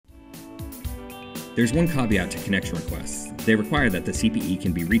There's one caveat to connection requests. They require that the CPE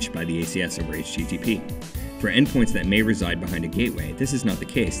can be reached by the ACS over HTTP. For endpoints that may reside behind a gateway, this is not the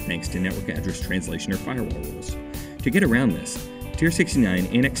case thanks to network address translation or firewall rules. To get around this,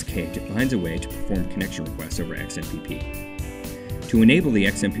 TR-069 Annex K defines a way to perform connection requests over XMPP. To enable the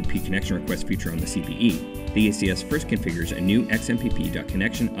XMPP Connection Request feature on the CPE, the ACS first configures a new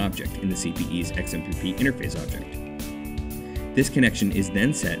XMPP.connection object in the CPE's XMPP interface object. This connection is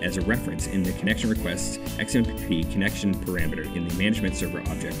then set as a reference in the ConnectionRequests XMPP connection parameter in the ManagementServer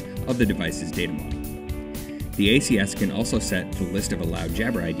object of the device's data model. The ACS can also set the list of allowed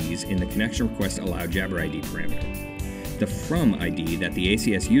JabberIDs in the ConnectionRequestAllowedJabberID parameter. The from ID that the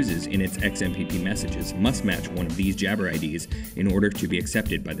ACS uses in its XMPP messages must match one of these JabberIDs in order to be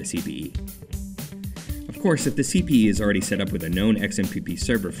accepted by the CPE. Of course, if the CPE is already set up with a known XMPP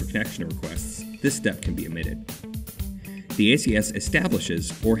server for connection requests, this step can be omitted. The ACS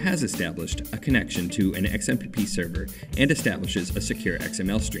establishes or has established a connection to an XMPP server and establishes a secure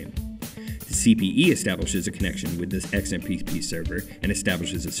XML stream. The CPE establishes a connection with this XMPP server and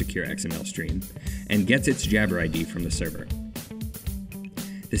establishes a secure XML stream, and gets its JabberID from the server.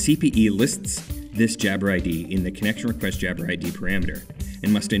 The CPE lists this JabberID in the ConnectionRequestJabberID parameter,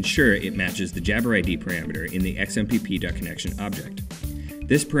 and must ensure it matches the JabberID parameter in the XMPP.connection object.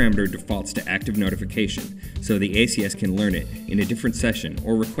 This parameter defaults to active notification, so the ACS can learn it in a different session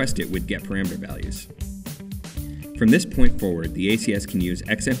or request it with getParameter values. From this point forward, the ACS can use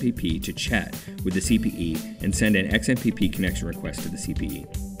XMPP to chat with the CPE and send an XMPP connection request to the CPE.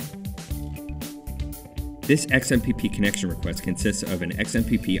 This XMPP connection request consists of an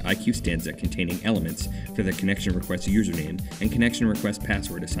XMPP IQ stanza containing elements for the connection request username and connection request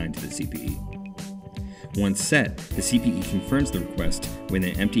password assigned to the CPE. Once set, the CPE confirms the request with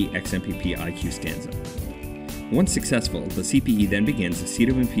an empty XMPP IQ stanza. Once successful, the CPE then begins a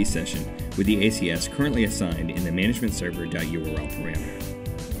C2MP session with the ACS currently assigned in the ManagementServer.url parameter.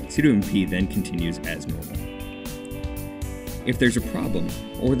 C2MP then continues as normal. If there's a problem,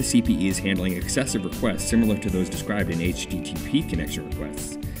 or the CPE is handling excessive requests similar to those described in HTTP connection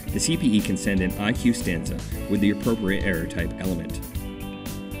requests, the CPE can send an IQ stanza with the appropriate error type element.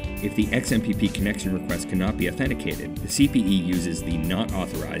 If the XMPP connection request cannot be authenticated, the CPE uses the not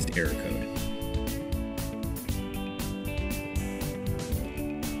authorized error code.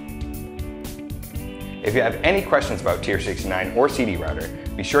 If you have any questions about TR-069 or CD Router,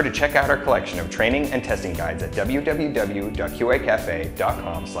 be sure to check out our collection of training and testing guides at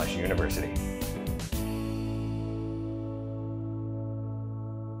www.qacafe.com/university.